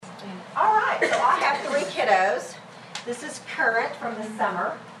right, so I have 3 kiddos. This is Current from the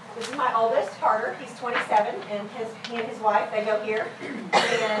summer. This is my oldest, Carter. He's 27, and he and his wife, they go here.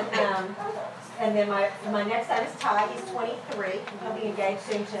 And then my next son is Ty. He's 23. He'll be engaged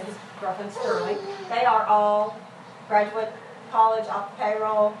soon to his girlfriend, Sterling. They are all graduate college, off the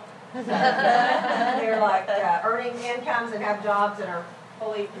payroll. So they're like earning incomes and have jobs and are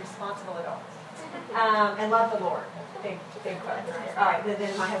fully responsible adults. And love the Lord. Big folks. All right,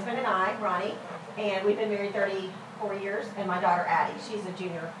 then my husband and I, Ronnie, and we've been married 34 years, and my daughter, Addie. She's a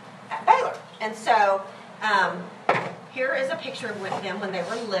junior at Baylor. And so here is a picture of them when they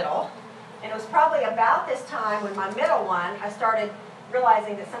were little. And it was probably about this time when my middle one, I started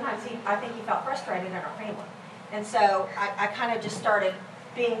realizing that sometimes I think he felt frustrated in our family. And so I kind of just started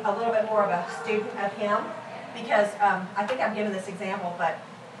being a little bit more of a student of him because I think I've given this example, but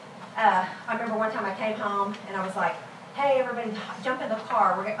I remember one time I came home and I was like, hey, everybody, jump in the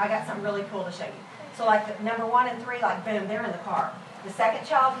car. I got something really cool to show you. So like the number 1 and 3, like boom, they're in the car. The second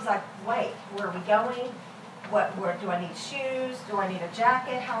child, he's like, wait, where are we going? Where do I need shoes? Do I need a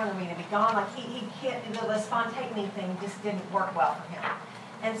jacket? How long are we going to be gone? Like he can't, the spontaneity thing just didn't work well for him.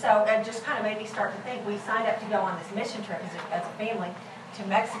 And so it just kind of made me start to think. We signed up to go on this mission trip as a family to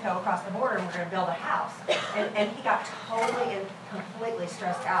Mexico across the border, and we're going to build a house. And he got totally and completely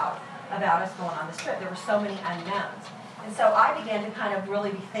stressed out about us going on this trip. There were so many unknowns. And so I began to kind of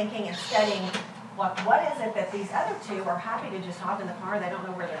really be thinking and studying, what is it that these other 2 are happy to just hop in the car? They don't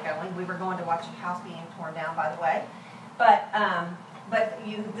know where they're going. We were going to watch a house being torn down, by the way. But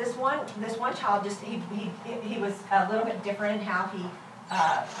this one child just he was a little bit different in how he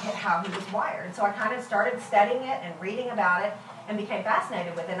was wired. And so I kind of started studying it and reading about it and became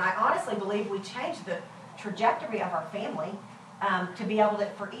fascinated with it. And I honestly believe we changed the trajectory of our family to be able to,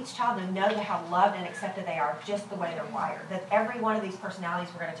 for each child to know how loved and accepted they are just the way they're wired. That every one of these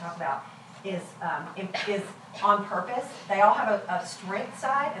personalities we're going to talk about is on purpose. They all have a strength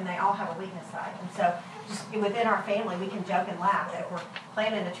side and they all have a weakness side. And so just within our family, we can joke and laugh that if we're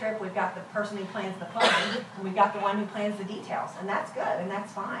planning a trip, we've got the person who plans the plan and we've got the one who plans the details. And that's good and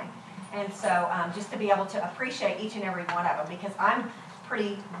that's fine. And so just to be able to appreciate each and every one of them, because I'm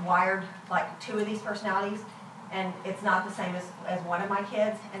pretty wired like 2 of these personalities, and it's not the same as one of my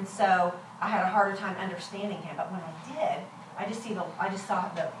kids. And so I had a harder time understanding him. But when I did, I just saw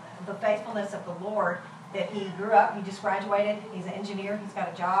the faithfulness of the Lord, that he grew up, he just graduated, he's an engineer, he's got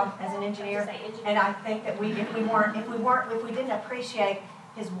a job as an engineer. And I think that if we didn't appreciate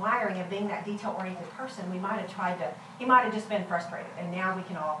his wiring of being that detail-oriented person, he might have just been frustrated. And now we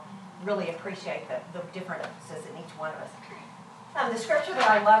can all really appreciate the differences in each one of us. The scripture that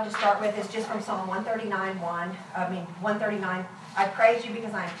I love to start with is just from Psalm 139, I praise you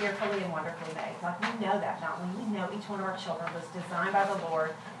because I am fearfully and wonderfully made. Like we know that, don't we? We know each one of our children was designed by the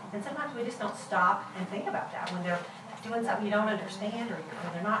Lord. And sometimes we just don't stop and think about that. When they're doing something you don't understand, or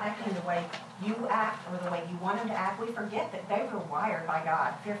they're not acting the way you act or the way you want them to act, we forget that they were wired by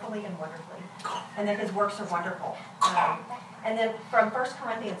God fearfully and wonderfully, and that his works are wonderful. And then from 1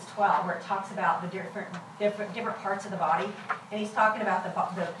 Corinthians 12, where it talks about the different parts of the body, and he's talking about the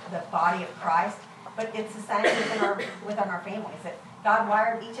body of Christ, but it's the same within our families, that God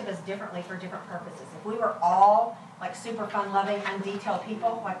wired each of us differently for different purposes. If we were all like super fun-loving, undetailed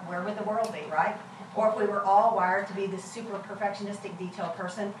people, like where would the world be, right? Or if we were all wired to be this super perfectionistic, detailed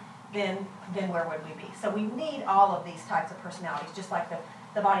person, then where would we be? So we need all of these types of personalities, just like the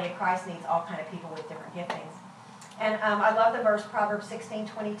body of Christ needs all kind of people with different giftings. And I love the verse, Proverbs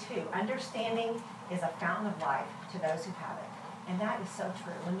 16:22. Understanding is a fountain of life to those who have it. And that is so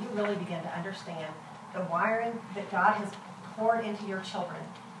true. When you really begin to understand the wiring that God has poured into your children,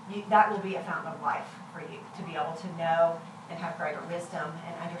 that will be a fountain of life for you, to be able to know and have greater wisdom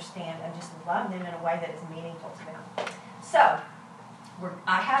and understand and just love them in a way that is meaningful to them. So,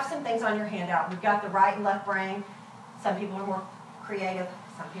 I have some things on your handout. We've got the right and left brain. Some people are more creative.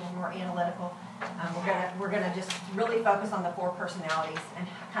 Some people are more analytical. We're gonna just really focus on the 4 personalities and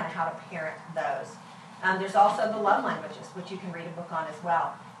kind of how to parent those. There's also the love languages, which you can read a book on as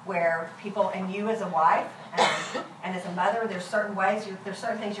well, where people, and you as a wife and as a mother, there's certain things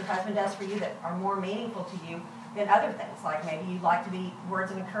your husband does for you that are more meaningful to you than other things. Like maybe you like to be words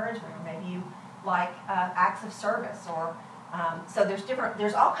of encouragement, or maybe you like acts of service, or so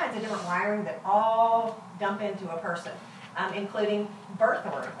there's all kinds of different wiring that all dump into a person, including birth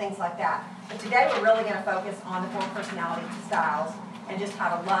order, things like that. But today we're really going to focus on the 4 personality styles and just how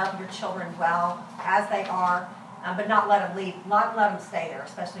to love your children well as they are, but not let them stay there,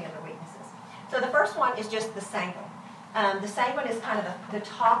 especially in their weaknesses. So the first one is just the sanguine. The sanguine is kind of the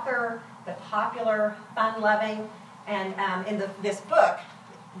talker, the popular, fun-loving, and in this book,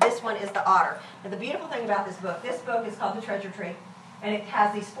 this this one is the otter. And the beautiful thing about this book is called The Treasure Tree. And it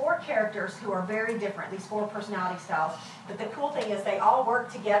has these 4 characters who are very different, these 4 personality styles. But the cool thing is they all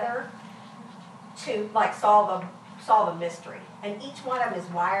work together to like solve a mystery. And each one of them is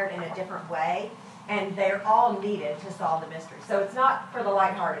wired in a different way, and they're all needed to solve the mystery. So it's not for the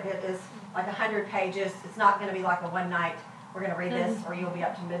lighthearted. It is like 100 pages. It's not going to be like a one night, we're going to read this, or you'll be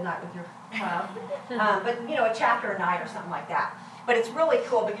up to midnight with your child. But, a chapter a night or something like that. But it's really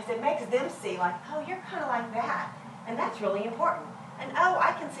cool because it makes them see like, oh, you're kind of like that. And that's really important. And, oh,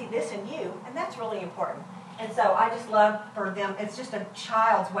 I can see this in you, and that's really important. And so I just love for them, it's just a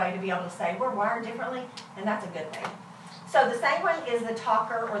child's way to be able to say, we're wired differently, and that's a good thing. So the second one is the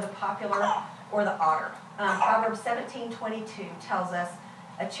talker or the popular or the otter. Proverbs 17:22 tells us,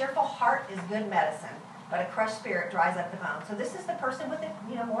 a cheerful heart is good medicine, but a crushed spirit dries up the bones. So this is the person with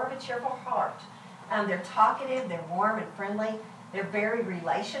more of a cheerful heart. They're talkative, they're warm and friendly, they're very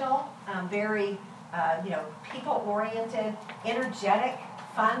relational, very people-oriented, energetic,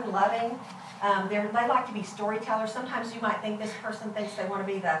 fun-loving. They like to be storytellers. Sometimes you might think this person thinks they want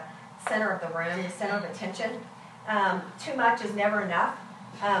to be the center of the room, the center of attention. Too much is never enough.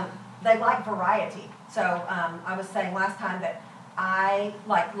 They like variety. So I was saying last time that I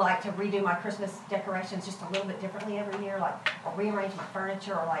like to redo my Christmas decorations just a little bit differently every year, or rearrange my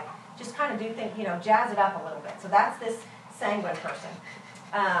furniture, or just kind of do things, jazz it up a little bit. So that's this sanguine person.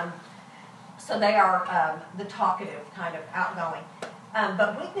 So they are the talkative, kind of outgoing.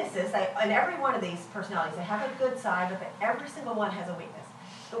 But weaknesses, in every one of these personalities, they have a good side, but every single one has a weakness.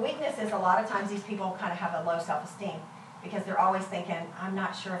 The weakness is a lot of times these people kind of have a low self-esteem because they're always thinking, I'm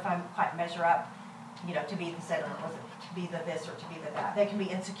not sure if I'm quite measure up, to be the center, or to be the this, or to be the that. They can be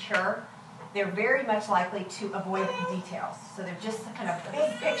insecure. They're very much likely to avoid details. So they're just kind of big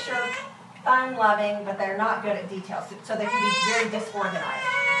picture, fun-loving, but they're not good at details. So they can be very disorganized.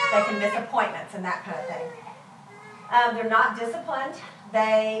 They can miss appointments and that kind of thing. They're not disciplined.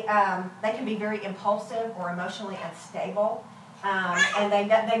 They can be very impulsive or emotionally unstable. And they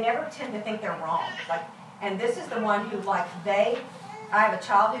never tend to think they're wrong. And this is the one who, I have a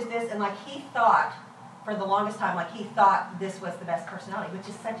child who's this, and he thought, for the longest time, he thought this was the best personality, which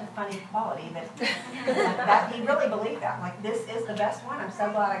is such a funny quality that he really believed that. This is the best one. I'm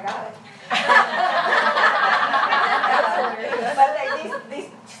so glad I got it. But these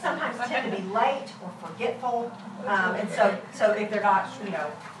sometimes tend to be late or forgetful, and so if they're not,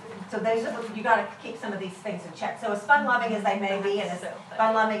 so you got to keep some of these things in check. So as fun-loving as they may be, and as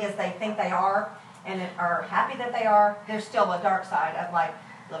fun-loving as they think they are, and are happy that they are, there's still a dark side of a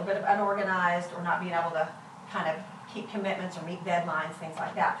little bit of unorganized, or not being able to kind of keep commitments or meet deadlines, things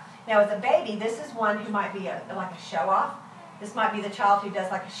like that. Now, as a baby, this is one who might be like a show-off. This might be the child who does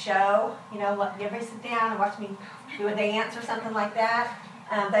like a show, everybody sit down and watch me do a dance or something like that.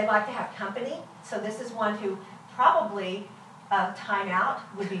 They like to have company. So this is one who probably timeout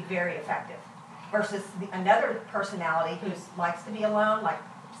would be very effective. Versus another personality who likes to be alone,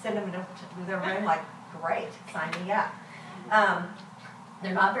 send them into their room, great, sign me up.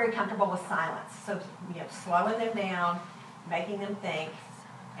 They're not very comfortable with silence. So, slowing them down, making them think,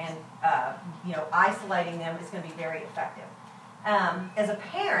 and, isolating them is going to be very effective. As a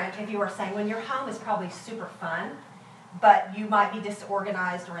parent, if you were saying, when your home is probably super fun, but you might be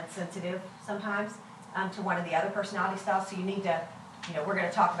disorganized or insensitive sometimes to one of the other personality styles, so you need to, we're going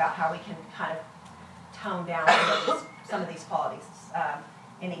to talk about how we can kind of tone down some of these qualities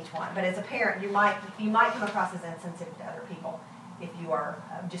in each one. But as a parent, you might come across as insensitive to other people if you are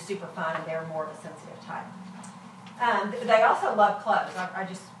just super fun and they're more of a sensitive type. They also love clothes. I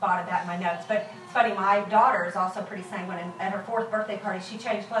just spotted that in my notes. But it's funny, my daughter is also pretty sanguine, and at her 4th birthday party, she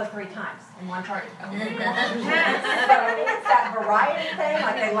changed clothes 3 times in one party. So it's that variety thing,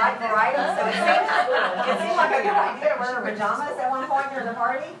 they like variety. So it seemed like a good idea to wear her pajamas at one point during the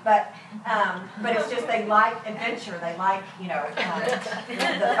party, but it's just they like adventure. They like,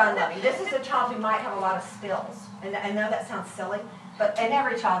 the fun-loving. This is a child who might have a lot of spills. And I know that sounds silly, and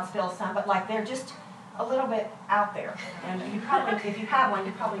every child spills some, but they're just a little bit out there. And you probably, if you have one,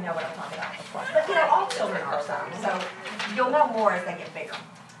 you probably know what I'm talking about, of course. But, all children are some, so you'll know more as they get bigger.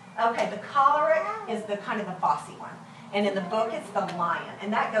 Okay, the choleric is the kind of the bossy one. And in the book, it's the lion.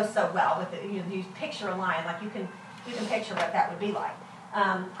 And that goes so well with it. You picture a lion, you can picture what that would be like.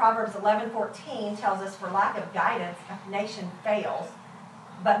 Proverbs 11:14 tells us, for lack of guidance, a nation fails,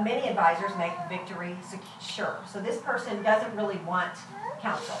 but many advisors make victory sure. So this person doesn't really want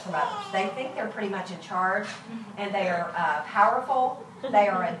counsel from others. They think they're pretty much in charge, and they are powerful. They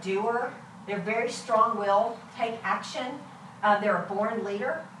are a doer. They're very strong-willed, take action. They're a born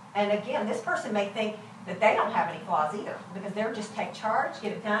leader. And again, this person may think that they don't have any flaws either, because they're just take charge,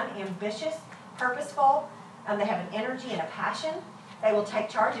 get it done, ambitious, purposeful. They have an energy and a passion. They will take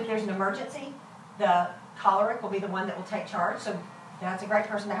charge. If there's an emergency, the choleric will be the one that will take charge. So that's a great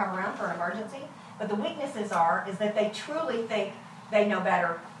person to have around for an emergency. But the weaknesses is that they truly think they know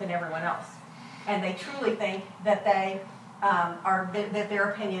better than everyone else. And they truly think that that their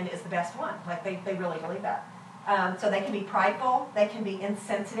opinion is the best one. Like they really believe that. So they can be prideful. They can be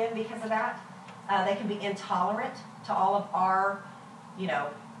insensitive because of that. They can be intolerant to all of our,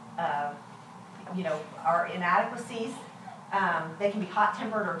 our inadequacies. They can be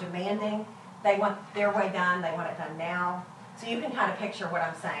hot-tempered or demanding. They want their way done. They want it done now. So you can kind of picture what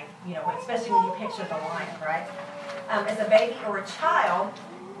I'm saying, especially when you picture the lion, right? As a baby or a child,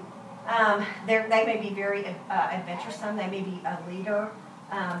 they may be very adventuresome. They may be a leader.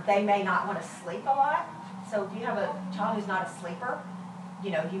 They may not want to sleep a lot. So if you have a child who's not a sleeper,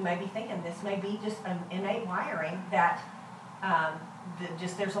 you may be thinking this may be just an innate wiring that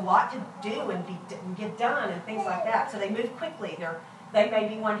there's a lot to do and get done and things like that. So they move quickly. They may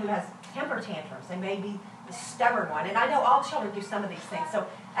be one who has temper tantrums. They may be the stubborn one. And I know all children do some of these things. So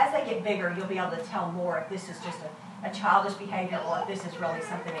as they get bigger, you'll be able to tell more if this is just a childish behavior or if this is really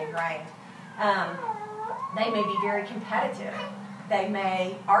something ingrained. They may be very competitive. They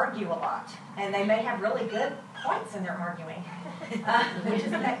may argue a lot. And they may have really good points in their arguing. Which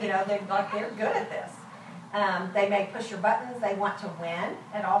is that, they're good at this. They may push your buttons. They want to win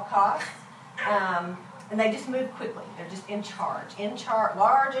at all costs. And they just move quickly. They're just in charge,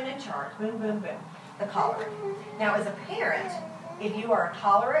 large and in charge. Boom, boom, boom. The choleric. Now, as a parent, if you are a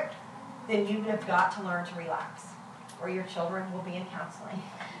choleric, then you have got to learn to relax, or your children will be in counseling.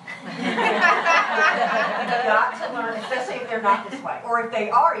 You've got to learn, especially if they're not this way. Or if they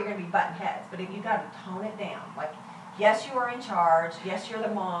are, you're going to be butting heads. But if you've got to tone it down, like, yes, you are in charge. Yes, you're the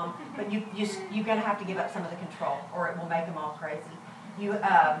mom. But you're going to have to give up some of the control, or it will make them all crazy. You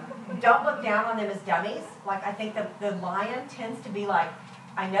don't look down on them as dummies. Like, I think the lion tends to be like,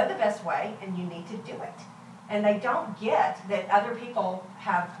 I know the best way, and you need to do it. And they don't get that other people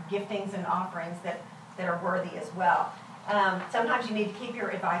have giftings and offerings that are worthy as well. Sometimes you need to keep your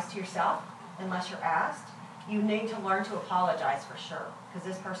advice to yourself, unless you're asked. You need to learn to apologize for sure, because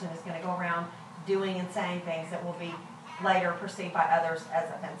this person is going to go around doing and saying things that will be later perceived by others as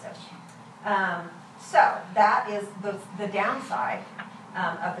offensive. So that is the downside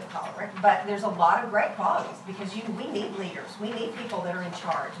of the choleric. But there's a lot of great qualities, because we need leaders. We need people that are in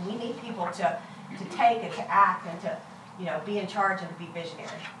charge. We need people to take and to act and to be in charge and to be visionary.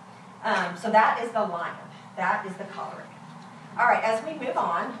 So that is the lion. That is the choleric. All right, as we move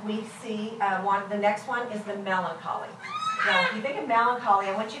on, we see the next one is the melancholy. Now, if you think of melancholy,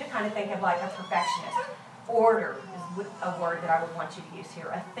 I want you to kind of think of like a perfectionist. Order is a word that I would want you to use here.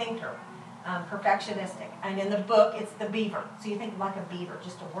 A thinker, perfectionistic. And in the book, it's the beaver. So you think like a beaver,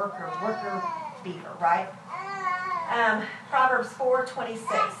 just a worker beaver, right? Proverbs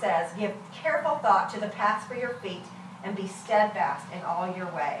 4:26 says, "Give careful thought to the paths for your feet, and be steadfast in all your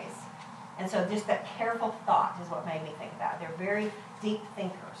ways." And so just that careful thought is what made me think of that. They're very deep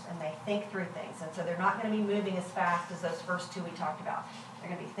thinkers, and they think through things. And so they're not going to be moving as fast as those first two we talked about. They're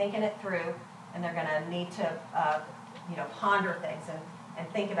going to be thinking it through, and they're going to need to ponder things and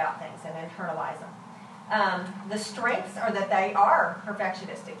think about things and internalize them. The strengths are that they are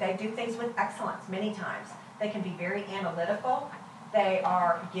perfectionistic. They do things with excellence many times. They can be very analytical. They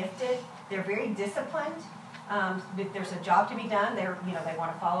are gifted. They're very disciplined. If there's a job to be done, they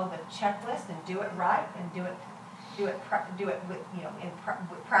want to follow the checklist and do it right and do it with,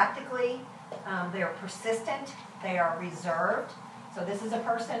 practically. They are persistent. They are reserved. So this is a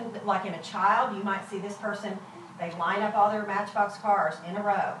person that, like in a child, you might see this person. They line up all their Matchbox cars in a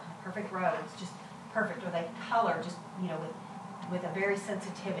row, perfect row. It's just perfect. Or they color just with a very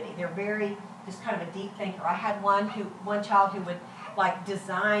sensitivity. They're very just kind of a deep thinker. I had one child who would like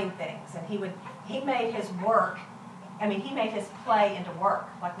design things, and he made his work. I mean, he made his play into work.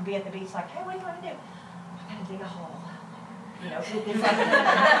 Like we'd be at the beach, like, hey, what do you want to do? I got to dig a hole. It's like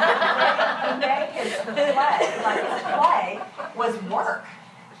he made his play. Like his play was work,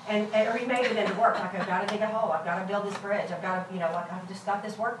 or he made it into work. Like I've got to dig a hole. I've got to build this bridge. I've got to, like I've just got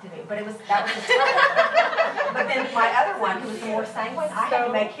this work to do. But that was his play. But then my other one, who was more sanguine, I had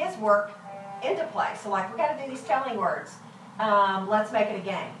to make his work into play. So like we got to do these spelling words. Let's make it a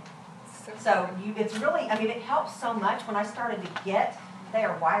game. So it's really, it helps so much. When I started to they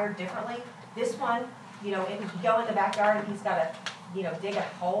are wired differently. This one, if you go in the backyard and he's got to, dig a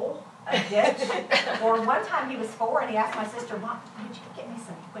hole, a ditch. Or one time he was 4 and he asked my sister, "Mom, could you get me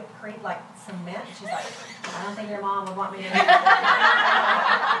some Quikrete, like cement?" She's like, "I don't think your mom would want me to do that."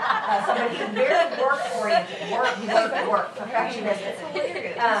 But he's very work-oriented, work, perfectionistic.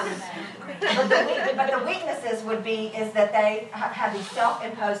 But the weaknesses is that they have these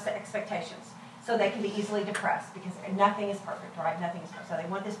self-imposed expectations. So they can be easily depressed because nothing is perfect, right? Nothing is perfect. So they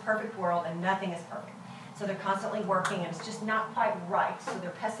want this perfect world and nothing is perfect. So they're constantly working and it's just not quite right. So they're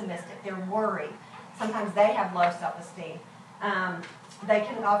pessimistic. They're worried. Sometimes they have low self-esteem. They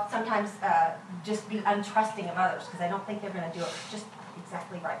can sometimes just be untrusting of others because they don't think they're going to do it just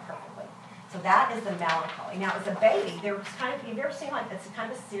exactly right perfectly. So that is the melancholy. Now, as a baby, you've ever seen like it's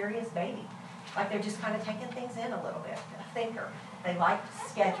kind of a serious baby? Like they're just kind of taking things in a little bit, a thinker. They like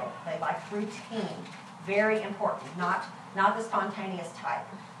schedule. They like routine. Very important, not the spontaneous type.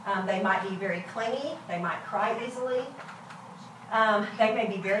 They might be very clingy. They might cry easily. They may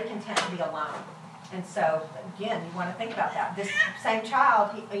be very content to be alone. And so, again, you want to think about that. This same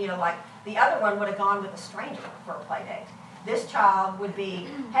child, like the other one would have gone with a stranger for a play date. This child would be,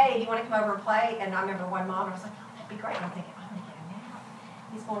 hey, do you want to come over and play? And I remember one mom, I was like, oh, that'd be great. And I'm thinking, I'm going to get him now.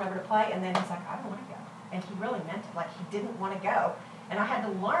 He's going over to play. And then he's like, I don't want to go. And he really meant it. Like, he didn't want to go. And I had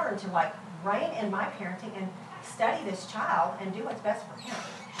to learn to, like, rein in my parenting and study this child and do what's best for him.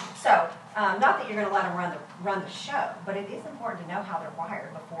 So, not that you're going to let them run the show, but it is important to know how they're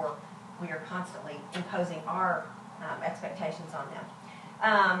wired before we are constantly imposing our expectations on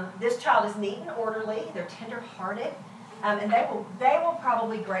them. This child is neat and orderly. They're tender-hearted. And they will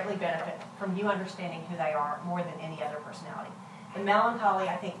probably greatly benefit from you understanding who they are more than any other personality. The melancholy,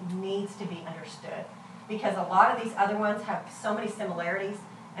 I think, needs to be understood because a lot of these other ones have so many similarities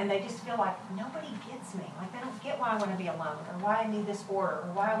and they just feel like nobody gets me. Like they don't get why I want to be alone or why I need this order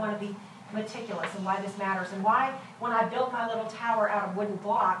or why I want to be meticulous and why this matters and why when I built my little tower out of wooden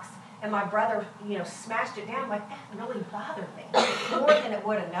blocks and my brother, smashed it down, like that really bothered me more than it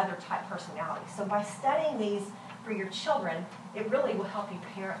would another type personality. So by studying these for your children, it really will help you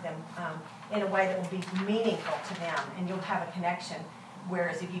parent them in a way that will be meaningful to them, and you'll have a connection.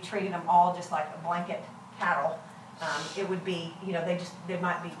 Whereas if you treated them all just like a blanket cattle, it would be, they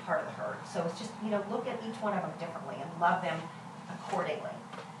might be part of the herd. So it's just, look at each one of them differently and love them accordingly.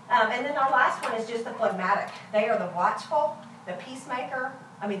 And then our last one is just the phlegmatic. They are the watchful, the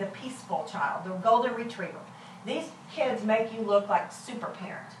peaceful child, the golden retriever. These kids make you look like super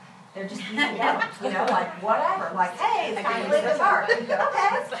parent. They're just easy going, like whatever. Like, hey, it's time to leave the park. Okay, it's time to go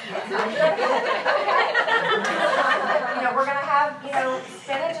to bed. Okay. We're going to have,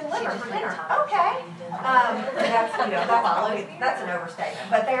 spinach and liver for dinner. Okay. That's an overstatement.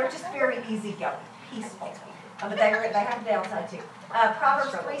 But they're just very easygoing, peaceful. But they have a downside too.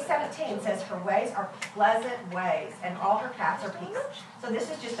 Proverbs 3:17 says, her ways are pleasant ways, and all her paths are peace. So this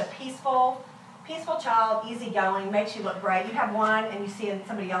is just a peaceful child, easygoing, makes you look great. You have one and you see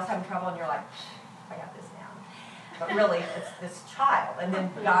somebody else having trouble and you're like, I got this now. But really, it's this child. And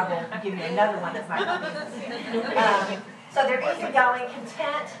then God will give you another one that might not be this. So they're easygoing,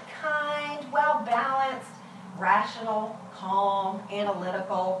 content, kind, well-balanced, rational, calm,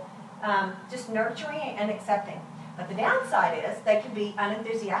 analytical, just nurturing and accepting. But the downside is they can be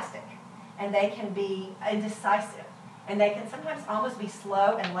unenthusiastic and they can be indecisive. And they can sometimes almost be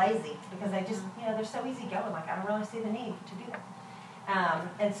slow and lazy because they just, they're so easygoing. Like, I don't really see the need to do that.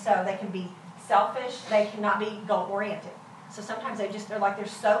 And so they can be selfish. They cannot be goal-oriented. So sometimes they're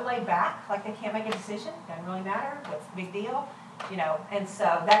so laid back, like they can't make a decision. Doesn't really matter. What's the big deal? And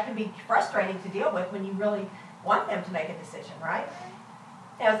so that can be frustrating to deal with when you really want them to make a decision, right?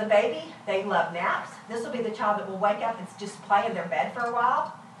 Now, as a baby, they love naps. This will be the child that will wake up and just play in their bed for a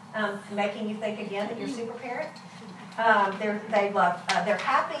while, making you think again that you're super parent. They're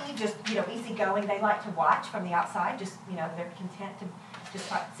happy, just, easygoing. They like to watch from the outside, just, they're content to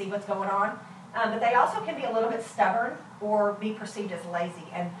just see what's going on. But they also can be a little bit stubborn or be perceived as lazy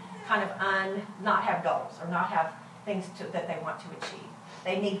and kind of not have goals or not have things that they want to achieve.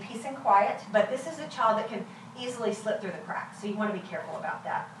 They need peace and quiet, but this is a child that can easily slip through the cracks, so you want to be careful about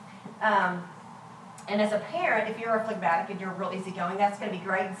that. And as a parent, if you're a phlegmatic and you're real easygoing, that's going to be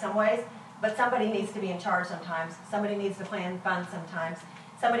great in some ways. But somebody needs to be in charge sometimes. Somebody needs to plan fun sometimes.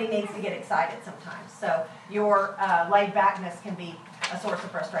 Somebody needs to get excited sometimes. So your laid-backness can be a source of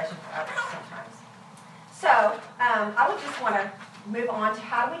frustration for others sometimes. So I would just want to move on to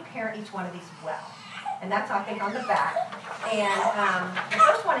how do we parent each one of these well. And that's, I think, on the back. And the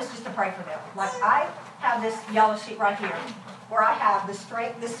first one is just to pray for them. Like I have this yellow sheet right here where I have the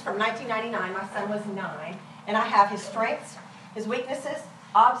strength. This is from 1999. My son was 9. And I have his strengths, his weaknesses,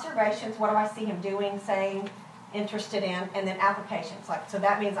 observations, what do I see him doing, saying, interested in, and then applications. So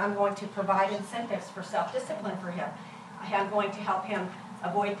that means I'm going to provide incentives for self-discipline for him. I'm going to help him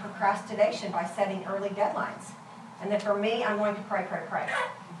avoid procrastination by setting early deadlines. And then for me, I'm going to pray.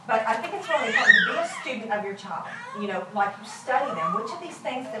 But I think it's really important to be a student of your child. You know, like study them. Which of these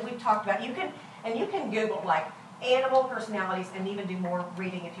things that we've talked about, you can Google like animal personalities and even do more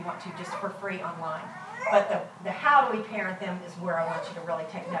reading if you want to, just for free online. But the how do we parent them is where I want you to really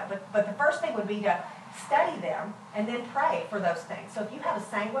take note. But the first thing would be to study them and then pray for those things. So if you have a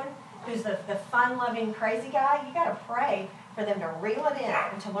sanguine who's the fun-loving, crazy guy, you got to pray for them to reel it in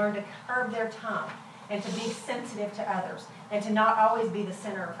and to learn to curb their tongue and to be sensitive to others and to not always be the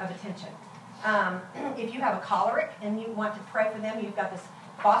center of attention. If you have a choleric and you want to pray for them, you've got this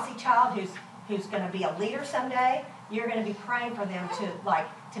bossy child who's going to be a leader someday, you're going to be praying for them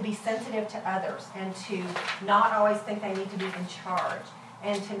to be sensitive to others and to not always think they need to be in charge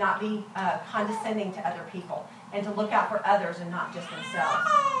and to not be condescending to other people and to look out for others and not just themselves.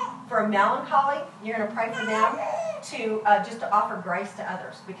 For a melancholy, you're going to pray for them to just to offer grace to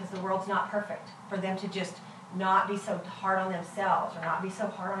others because the world's not perfect. For them to just not be so hard on themselves or not be so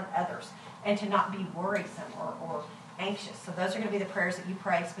hard on others and to not be worrisome or anxious. So those are going to be the prayers that you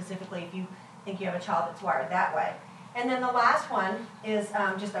pray specifically if you think you have a child that's wired that way. And then the last one is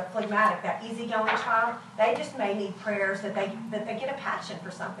just a phlegmatic, that easygoing child. They just may need prayers that they get a passion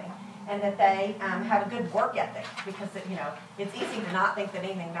for something and that they have a good work ethic because it's easy to not think that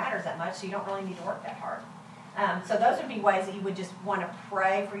anything matters that much, so you don't really need to work that hard. So those would be ways that you would just want to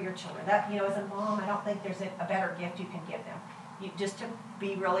pray for your children. That as a mom, I don't think there's a better gift you can give them. Just to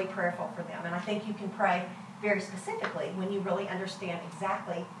be really prayerful for them. And I think you can pray very specifically when you really understand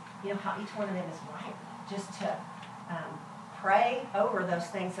exactly how each one of them is wired. Just to pray over those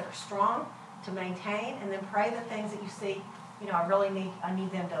things that are strong to maintain, and then pray the things that you see. I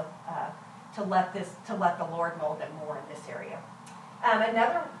need them to let the Lord mold them more in this area.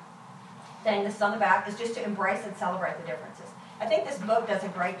 Another thing that's on the back is just to embrace and celebrate the differences. I think this book does a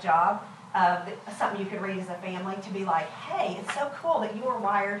great job of something you could read as a family to be like, hey, it's so cool that you are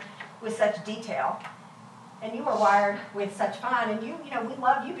wired with such detail, and you are wired with such fun, and we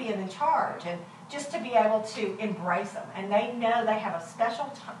love you being in charge, and just to be able to embrace them. And they know they have a special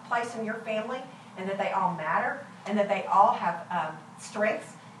place in your family and that they all matter and that they all have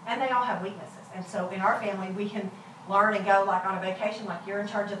strengths and they all have weaknesses. And so in our family, we can learn and go like on a vacation, like you're in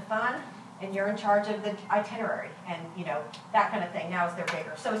charge of the fun and you're in charge of the itinerary and, that kind of thing. Now as they're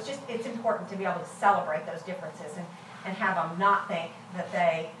bigger. So it's important to be able to celebrate those differences and have them not think that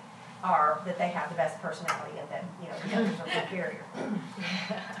they have the best personality and that, the others are inferior.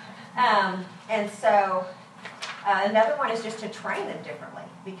 And so another one is just to train them differently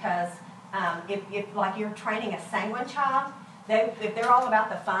because if like you're training a sanguine child, if they're all about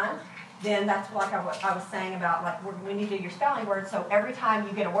the fun, then that's like I was saying about like when you do your spelling words, so every time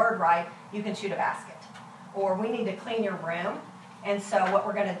you get a word right, you can shoot a basket. Or we need to clean your room, and so what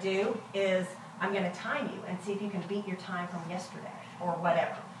we're going to do is I'm going to time you and see if you can beat your time from yesterday or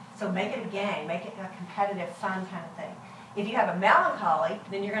whatever. So make it a game, make it a competitive, fun kind of thing. If you have a melancholy,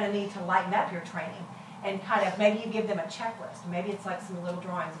 then you're going to need to lighten up your training and kind of maybe you give them a checklist. Maybe it's like some little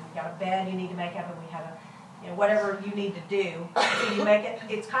drawings. We've got a bed you need to make up, and we have whatever you need to do. So you make it.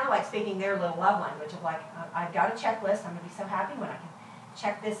 It's kind of like speaking their little love language of like, I've got a checklist. I'm going to be so happy when I can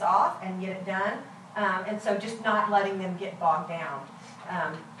check this off and get it done. And so just not letting them get bogged down.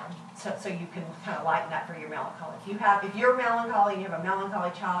 So you can kind of lighten up for your melancholy. If you're melancholy and you have a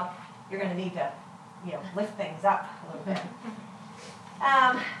melancholy child, you're going to need to lift things up a little bit.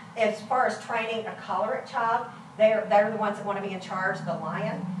 As far as training a choleric child, they're the ones that want to be in charge, the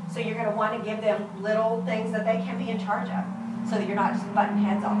lion. So you're going to want to give them little things that they can be in charge of so that you're not just butting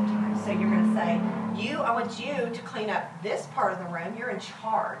heads all the time. So you're going to say, I want you to clean up this part of the room. You're in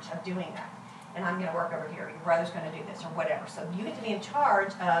charge of doing that. And I'm going to work over here. Your brother's going to do this or whatever. So you get to be in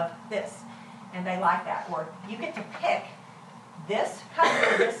charge of this. And they like that. Or you get to pick this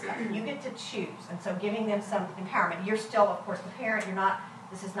color or this color. You get to choose. And so giving them some empowerment. You're still, of course, the parent.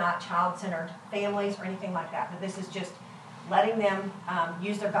 This is not child-centered families or anything like that. But this is just letting them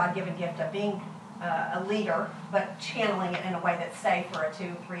use their God-given gift of being a leader, but channeling it in a way that's safe for a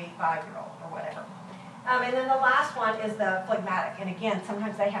 2, 3, 5-year-old or whatever. And then the last one is the phlegmatic. And again,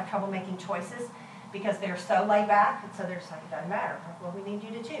 sometimes they have trouble making choices because they're so laid back. And so they're just like, it doesn't matter. Well, we need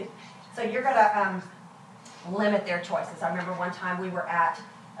you to choose. So you're going to limit their choices. I remember one time we were at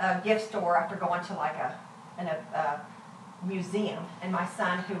a gift store after going to like a museum. And my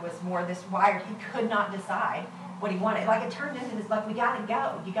son, who was more this wired, he could not decide what he wanted. Like it turned into this, like, we got to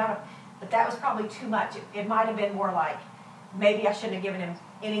go. But that was probably too much. It might have been more like, maybe I shouldn't have given him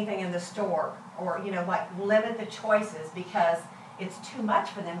anything in the store. Or, like limit the choices because it's too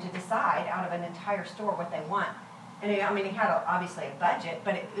much for them to decide out of an entire store what they want. And he had obviously a budget,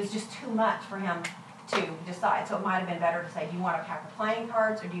 but it was just too much for him to decide. So it might have been better to say, do you want a pack of playing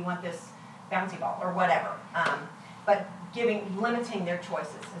cards or do you want this bouncy ball or whatever. But limiting their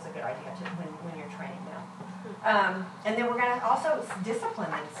choices is a good idea when you're training them. And then we're going to also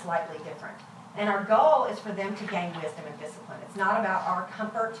discipline them slightly different. And our goal is for them to gain wisdom and discipline. It's not about our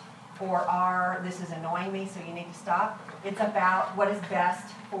comfort or this is annoying me, so you need to stop. It's about what is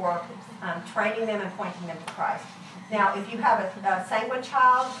best for training them and pointing them to Christ. Now, if you have a sanguine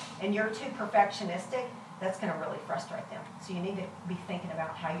child and you're too perfectionistic, that's going to really frustrate them. So you need to be thinking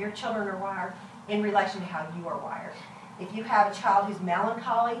about how your children are wired in relation to how you are wired. If you have a child who's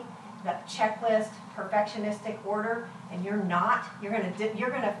melancholy, that checklist, perfectionistic order, and you're not, you're going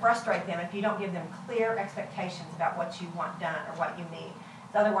to frustrate them if you don't give them clear expectations about what you want done or what you need.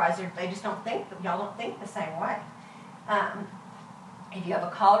 Otherwise, they just don't think, y'all don't think the same way. If you have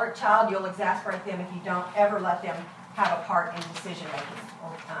a choleric child, you'll exasperate them if you don't ever let them have a part in decision making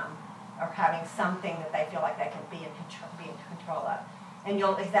or having something that they feel like they can be in control of. And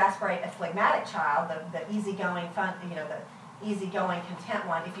you'll exasperate a phlegmatic child, the easygoing, fun, the easygoing, content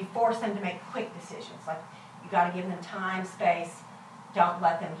one, if you force them to make quick decisions. Like you got to give them time, space. Don't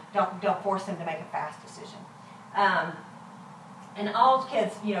force them to make a fast decision. And all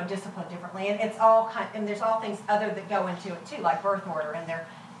kids, discipline differently, and and there's all things other that go into it too, like birth order, and they're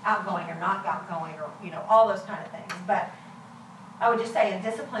outgoing or not outgoing, or all those kind of things. But I would just say in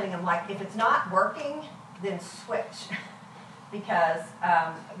disciplining them, like if it's not working, then switch, because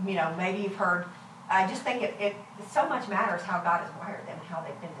maybe you've heard. I just think it so much matters how God has wired them and how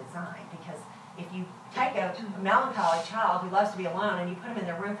they've been designed. Because if you take a melancholy child who loves to be alone and you put them in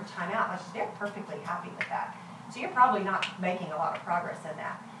their room for time out, like they're perfectly happy with that. So you're probably not making a lot of progress in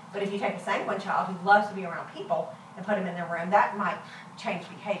that. But if you take a sanguine child who loves to be around people and put them in their room, that might change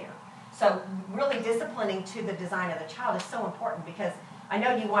behavior. So really disciplining to the design of the child is so important, because I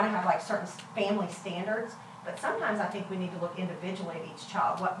know you want to have like certain family standards, but sometimes I think we need to look individually at each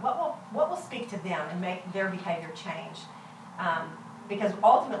child. What will speak to them and make their behavior change? Because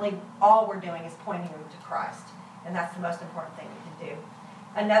ultimately all we're doing is pointing them to Christ, and that's the most important thing we can do.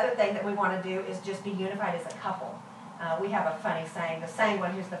 Another thing that we want to do is just be unified as a couple. We have a funny saying. The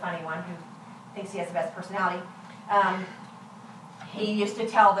sanguine, who's the funny one, who thinks he has the best personality, he used to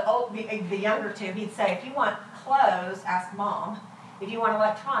tell the younger two, he'd say, if you want clothes, ask mom. If you want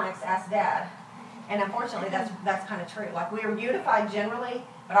electronics, ask dad. And unfortunately, that's kind of true. Like, we are unified generally,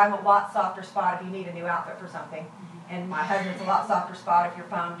 but I'm a lot softer spot if you need a new outfit for something. And my husband's a lot softer spot if your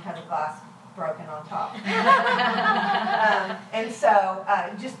phone has a glass broken on top. And so,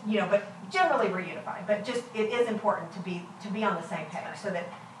 but generally we're unified. But just, it is important to be on the same page, so that,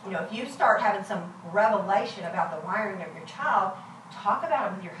 if you start having some revelation about the wiring of your child, talk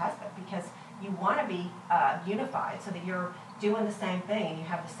about it with your husband, because you want to be unified, so that you're doing the same thing and you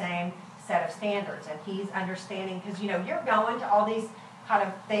have the same set of standards, and he's understanding, because you're going to all these kind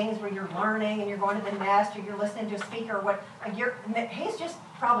of things where you're learning and you're going to the nest or you're listening to a speaker or what, he's just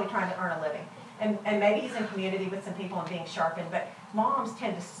probably trying to earn a living, and maybe he's in community with some people and being sharpened, but moms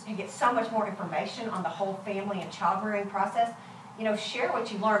tend to get so much more information on the whole family and child rearing process. Share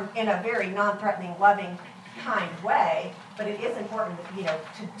what you learn in a very non-threatening, loving, kind way, but it is important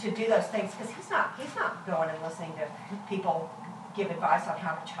to do those things, because he's not going and listening to people give advice on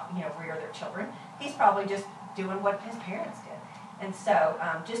how to rear their children. He's probably just doing what his parents did. And so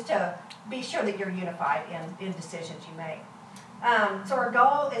just to be sure that you're unified in decisions you make. So our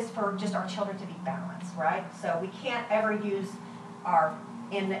goal is for just our children to be balanced, right? So we can't ever use our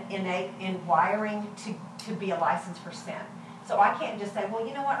innate wiring to be a license for sin. So I can't just say, well,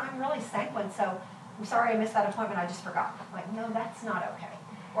 you know what, I'm really sanguine, so I'm sorry I missed that appointment, I just forgot. Like, no, that's not okay.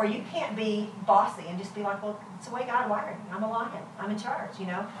 Or you can't be bossy and just be like, well, it's the way God wired me. I'm a lion. I'm in charge,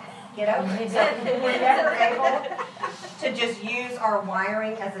 Get over it. So we're never able to just use our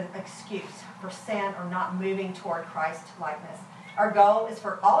wiring as an excuse for sin or not moving toward Christ-likeness. Our goal is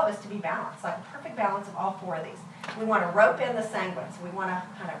for all of us to be balanced, like a perfect balance of all four of these. We want to rope in the sanguines. We want to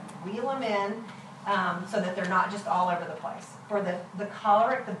kind of reel them in so that they're not just all over the place. For the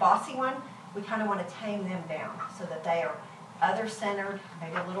choleric, the bossy one, we kind of want to tame them down so that they are other-centered,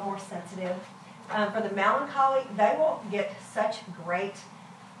 maybe a little more sensitive. For the melancholy, they will get such great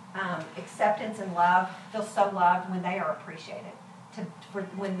acceptance and love, feel so loved when they are appreciated,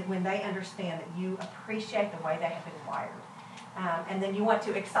 when they understand that you appreciate the way they have been wired. And then you want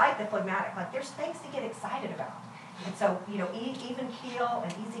to excite the phlegmatic. Like, there's things to get excited about. And so, even keel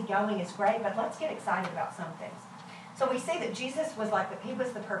and easygoing is great, but let's get excited about some things. So we see that Jesus was he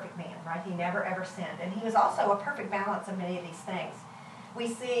was the perfect man, right? He never ever sinned. And he was also a perfect balance of many of these things. We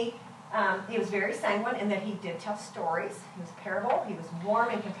see He was very sanguine in that he did tell stories. He was parable. He was warm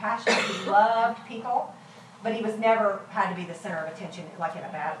and compassionate. He loved people, but he was never had to be the center of attention, like in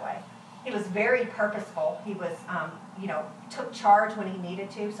a bad way. He was very purposeful. He was, took charge when he needed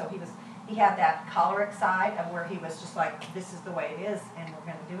to. So he had that choleric side of where he was just like, this is the way it is, and we're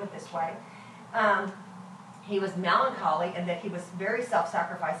going to do it this way. He was melancholy in that he was very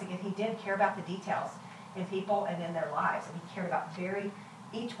self-sacrificing, and he did care about the details in people and in their lives, and he cared about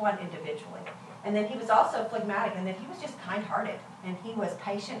each one individually. And then he was also phlegmatic in that he was just kind-hearted, and he was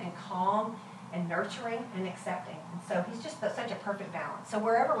patient and calm and nurturing and accepting. And so he's just such a perfect balance. So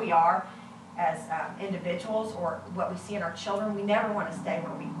wherever we are as individuals or what we see in our children, we never want to stay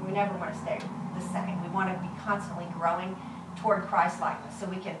where we never want to stay the same. We want to be constantly growing toward Christ-likeness so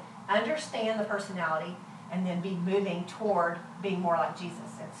we can understand the personality and then be moving toward being more like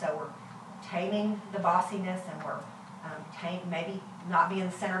Jesus. And so we're taming the bossiness, and we're maybe not being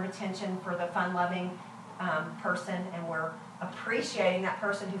the center of attention for the fun-loving person, and we're appreciating that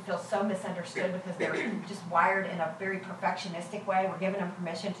person who feels so misunderstood because they're just wired in a very perfectionistic way. We're giving them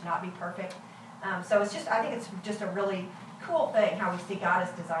permission to not be perfect. So it's just, I think it's just a really cool thing how we see God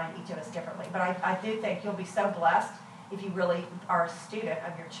has designed each of us differently. But I do think you'll be so blessed if you really are a student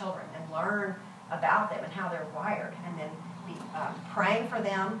of your children and learn about them and how they're wired, and then be praying for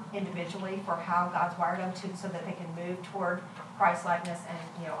them individually for how God's wired them to, so that they can move toward Christ-likeness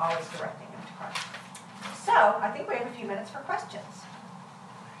and always directing them to Christ. So I think we have a few minutes for questions.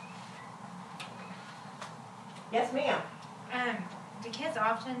 Yes, ma'am. Do kids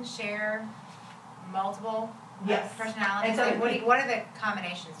often share multiple Yes. personalities? And so what are the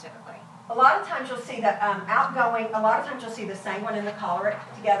combinations typically? A lot of times you'll see the outgoing, a lot of times you'll see the sanguine and the choleric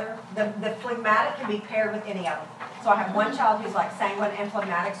together. The phlegmatic can be paired with any of them. So I have one child who's like sanguine and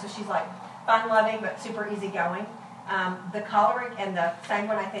phlegmatic, so she's like fun-loving but super easygoing. The choleric and the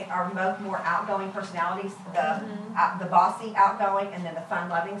sanguine, I think, are both more outgoing personalities. The bossy, outgoing, and then the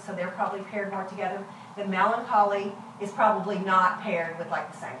fun-loving, so they're probably paired more together. The melancholy is probably not paired with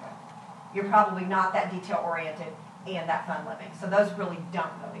like the sanguine. You're probably not that detail-oriented and that fun-loving. So those really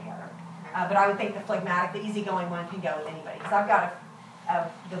don't go together. But I would think the phlegmatic, the easygoing one, can go with anybody. Because I've got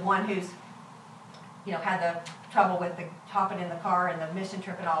the one who's, had the trouble with the hopping in the car and the mission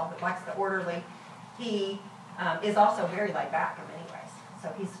trip and all, but likes the orderly. He is also very laid back in many ways.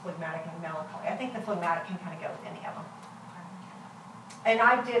 So he's phlegmatic and melancholy. I think the phlegmatic can kind of go with any of them. And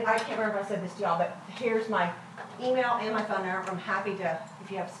I can't remember if I said this to y'all, but here's my email and my phone number. I'm happy to,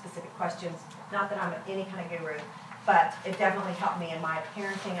 if you have specific questions, not that I'm any kind of guru, but it definitely helped me in my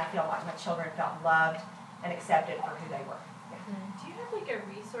parenting. I feel like my children felt loved and accepted for who they were. Yeah. Do you have like a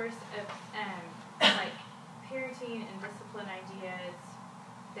resource of like parenting and discipline ideas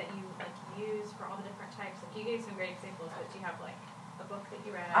that you like use for all the different types? Like you gave some great examples, but do you have like a book that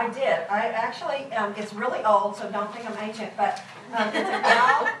you read? I did. I actually, it's really old, so don't think I'm ancient, but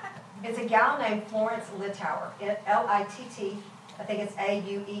it's a gal named Florence Littauer, Litt, I think it's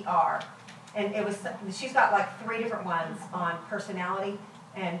Auer. And she's got like 3 different ones on personality,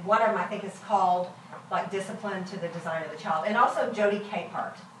 and one of them I think is called like Discipline to the Design of the Child, and also Jody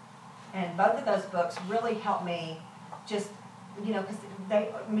Capehart. And both of those books really helped me just, because I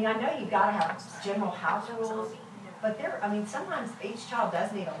know you've got to have general house rules, but sometimes each child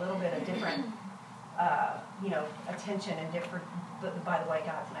does need a little bit of different, attention and different, by the way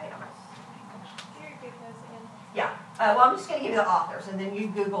God's made them. Yeah. Well, I'm just going to give you the authors, and then you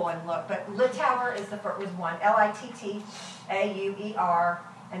Google and look. But Littauer was one, Littauer,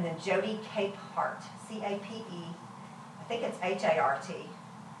 and then Jody Capehart, Cape. I think it's Hart.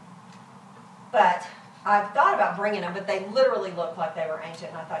 But I thought about bringing them, but they literally look like they were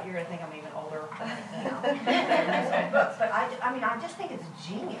ancient, and I thought, you're going to think I'm even older than books. But I just think it's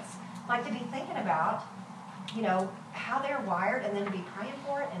genius. Like to be thinking about, how they're wired, and then to be praying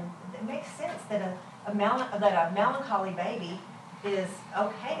for it, and it makes sense that a melancholy baby is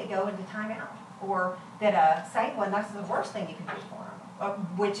okay to go into timeout, or that a sanguine, that's the worst thing you can do for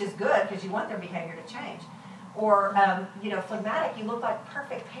them, which is good because you want their behavior to change. Or, phlegmatic, you look like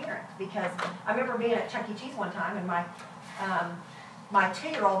perfect parent, because I remember being at Chuck E. Cheese one time, and my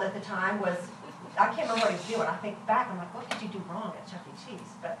 2-year-old at the time was, I can't remember what he was doing. I think back, I'm like, what did you do wrong at Chuck E.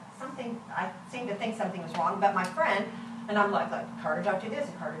 Cheese? But I seemed to think something was wrong. But my friend, and I'm like, Carter, don't do this,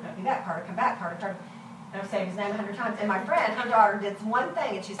 and Carter, don't do that. Carter, come back. Carter. And I'm saying his name 100 times. And my friend, her daughter, did one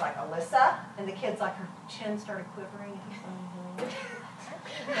thing, and she's like, Alyssa. And the kid's like, her chin started quivering.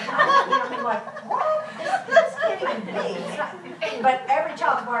 And I'm like, what? This can't even be. But every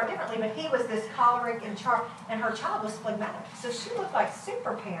child's wired differently. But he was this choleric and her child was phlegmatic. So she looked like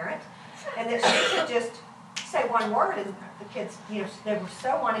super parent, and that she could just say one word and the kids, they were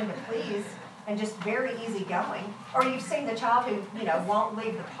so wanting to please and just very easygoing. Or you've seen the child who, won't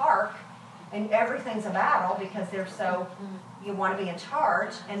leave the park and everything's a battle because they're so, you want to be in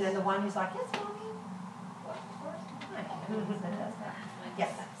charge. And then the one who's like, yes, Mommy.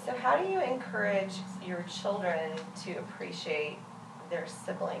 Yes. So how do you encourage your children to appreciate their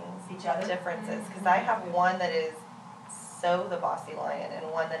siblings, Each other? differences? Because I have one that is so the bossy lion and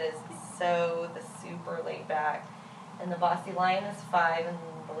one that is so the super laid back. And the bossy lion is 5 and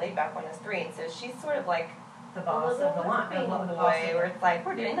the laid back one is 3. And so she's sort of like The boss of the one. the boy, where it's like,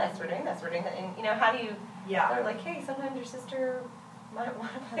 we're doing this, we're doing this, we're doing that. And how do you, they're like, hey, sometimes your sister might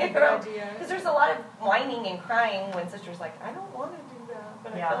want to play her own. Because there's a lot of whining and crying when sister's like, I don't want to do that,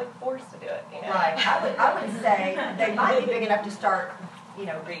 but I feel like forced to do it. Right. I would say they might be big enough to start,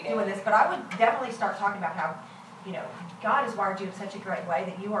 doing this, but I would definitely start talking about how, God has wired you in such a great way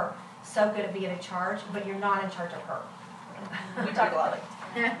that you are so good at being in charge, but you're not in charge of her. We talk a lot like,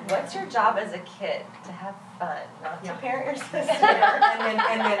 what's your job as a kid? To have fun, not to parent your sister.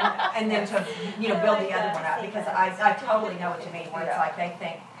 and then to build the other one up, because I totally know what you mean. Where it's like they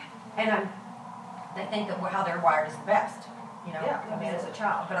think of how they're wired is the best. I mean, as a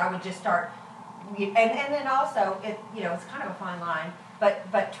child. But I would just start, and then also it's kind of a fine line,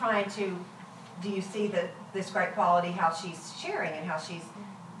 but trying to, do you see this great quality how she's sharing and how she's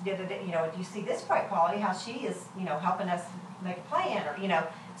do you see this great quality how she is helping us make a plan, or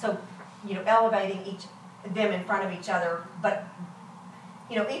so elevating them in front of each other, but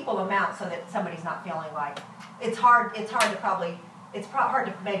equal amount, so that somebody's not feeling like it's hard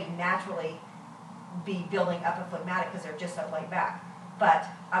to maybe naturally be building up a phlegmatic because they're just so laid back. But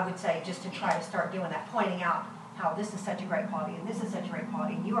I would say just to try to start doing that, pointing out how this is such a great quality and this is such a great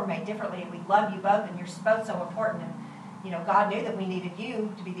quality and you are made differently and we love you both and you're both so important, and God knew that we needed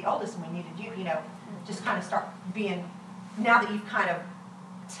you to be the oldest and we needed you, just kind of start being, now that you've kind of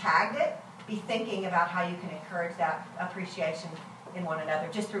tagged it, be thinking about how you can encourage that appreciation in one another,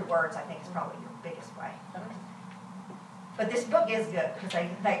 just through words. I think is probably your biggest way. But this book is good because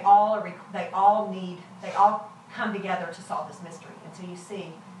they all come together to solve this mystery, and so you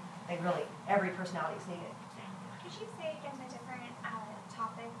see, every personality is needed. Could you say again the different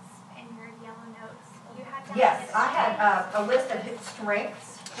topics in your yellow notes? You had Yes, I had a list of his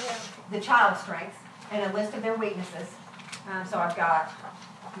strengths, the child's strengths, and a list of their weaknesses. So I've got,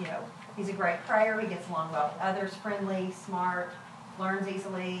 he's a great prayer, he gets along well with others, friendly, smart, learns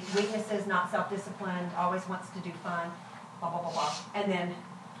easily, weaknesses, not self-disciplined, always wants to do fun, blah, blah, blah, blah. And then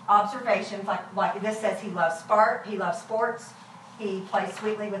observations, like this says he loves sports, he plays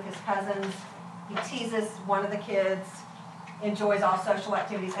sweetly with his cousins, he teases one of the kids, enjoys all social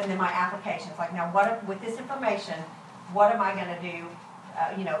activities, and then my applications. Like, now, with this information, what am I going to do,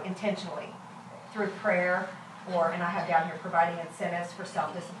 intentionally through prayer, and I have down here providing incentives for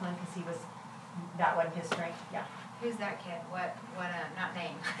self-discipline because that wasn't his strength. Yeah. Who's that kid? What, not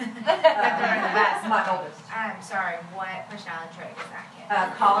name. That's my oldest. I'm sorry, what personality trait is that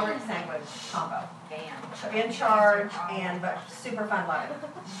kid? Choleric sanguine combo. Damn. In charge but super fun loving.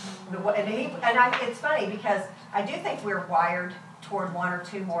 It's funny because I do think we're wired toward one or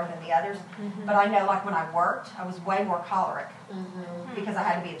two more than the others. But I know, like when I worked, I was way more choleric because I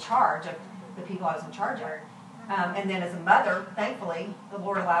had to be in charge of the people I was in charge of. And then as a mother, thankfully, the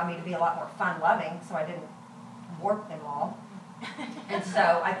Lord allowed me to be a lot more fun loving, so I didn't warp them all. And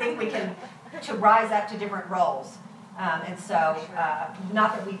so I think we can to rise up to different roles. And so,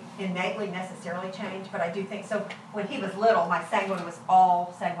 not that we innately necessarily change, but I do think, so when he was little, my sanguine was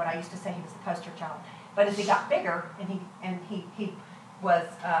all sanguine. I used to say he was the poster child. But as he got bigger, and he was,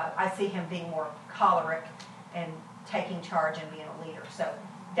 I see him being more choleric and taking charge and being a leader. So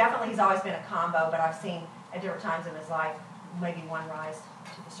definitely he's always been a combo, but I've seen at different times in his life, maybe one rise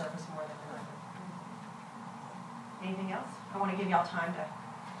to the surface more than another. Anything else? I want to give y'all time to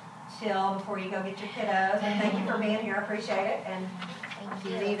chill before you go get your kiddos. And thank you for being here. I appreciate it. And if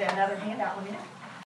you need another handout, let me know.